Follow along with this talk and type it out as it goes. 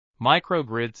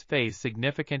Microgrids face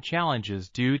significant challenges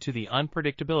due to the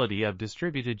unpredictability of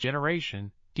distributed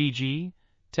generation (DG)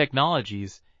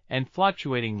 technologies and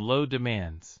fluctuating load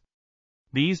demands.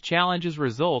 These challenges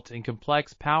result in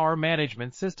complex power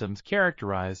management systems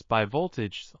characterized by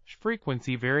voltage,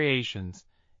 frequency variations,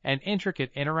 and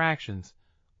intricate interactions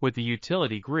with the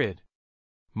utility grid.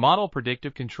 Model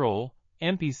predictive control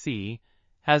 (MPC)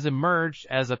 has emerged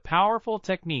as a powerful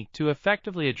technique to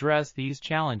effectively address these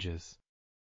challenges.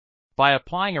 By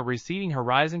applying a receding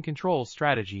horizon control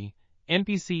strategy,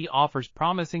 MPC offers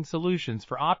promising solutions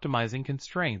for optimizing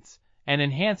constraints and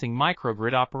enhancing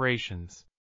microgrid operations.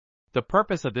 The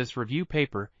purpose of this review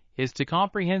paper is to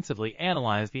comprehensively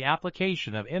analyze the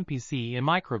application of MPC in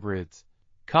microgrids,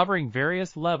 covering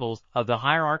various levels of the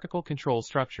hierarchical control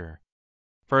structure.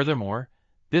 Furthermore,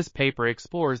 this paper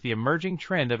explores the emerging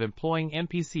trend of employing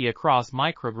MPC across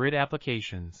microgrid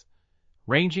applications,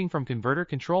 ranging from converter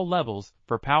control levels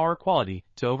for power quality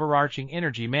to overarching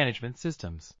energy management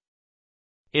systems.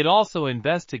 It also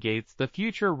investigates the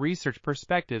future research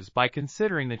perspectives by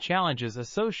considering the challenges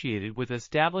associated with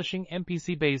establishing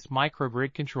MPC-based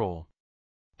microgrid control.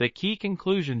 The key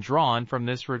conclusion drawn from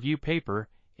this review paper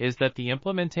is that the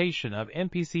implementation of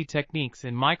MPC techniques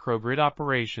in microgrid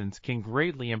operations can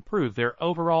greatly improve their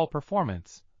overall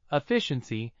performance,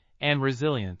 efficiency, and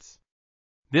resilience.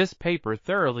 This paper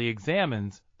thoroughly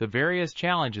examines the various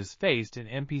challenges faced in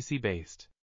MPC-based.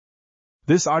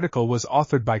 This article was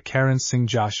authored by Karan, Singh,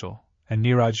 Joshal, and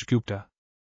Neeraj, Gupta.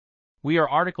 We are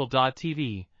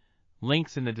RTCLTV,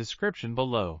 links in the description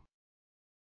below.